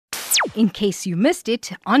in case you missed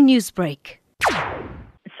it on Newsbreak.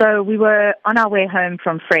 So we were on our way home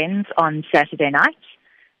from friends on Saturday night.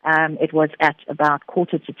 It was at about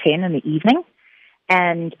 9:45 in the evening.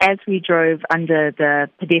 And as we drove under the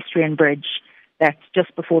pedestrian bridge that's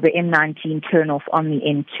just before the M19 turnoff on the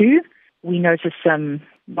N2, we noticed some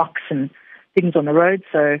rocks and things on the road.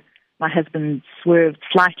 So my husband swerved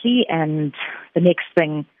slightly, and the next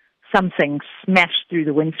thing, something smashed through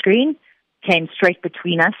the windscreen, came straight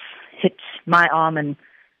between us, hit my arm and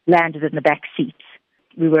landed in the back seat.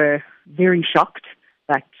 We were very shocked,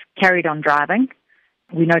 but carried on driving.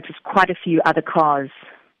 We noticed quite a few other cars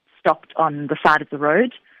stopped on the side of the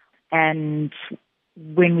road, and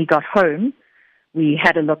when we got home, we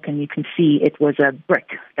had a look, and you can see it was a brick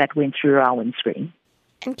that went through our windscreen.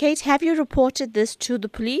 And Kate, have you reported this to the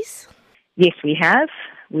police? Yes, we have.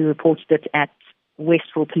 We reported it at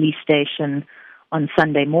Westville Police Station on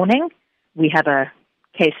Sunday morning. We have a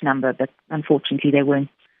case number, but unfortunately they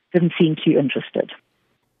didn't seem too interested.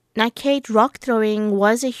 Now, Kate, rock throwing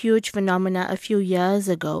was a huge phenomenon a few years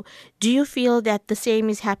ago. Do you feel that the same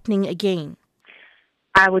is happening again?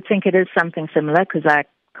 I would think it is something similar, because I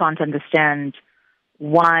can't understand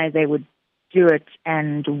why they would do it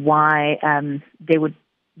and why there would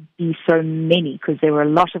be so many, because there were a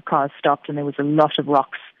lot of cars stopped and there was a lot of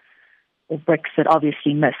rocks or bricks that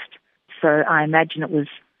obviously missed. So I imagine it was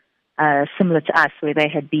similar to us, where they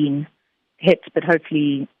had been hit, but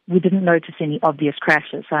hopefully we didn't notice any obvious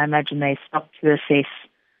crashes. So I imagine they stopped to assess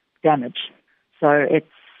damage. So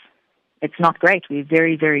it's not great. We're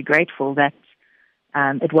very, very grateful that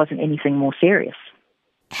it wasn't anything more serious.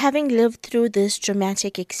 Having lived through this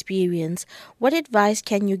traumatic experience, what advice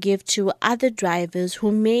can you give to other drivers who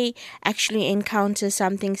may actually encounter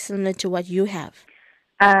something similar to what you have?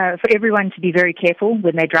 For everyone to be very careful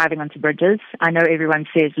when they're driving onto bridges. I know everyone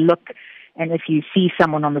says, look, and if you see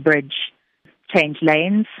someone on the bridge, change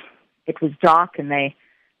lanes. It was dark, and they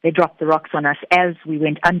dropped the rocks on us as we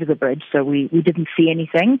went under the bridge, so we didn't see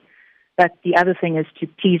anything. But the other thing is to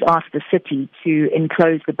please ask the city to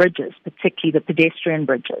enclose the bridges, particularly the pedestrian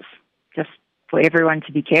bridges, just for everyone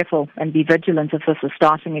to be careful and be vigilant if this is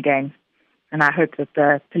starting again. And I hope that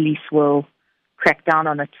the police will crack down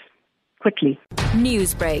on it quickly.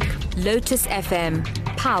 Newsbreak, Lotus FM,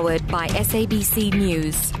 powered by SABC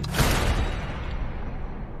News.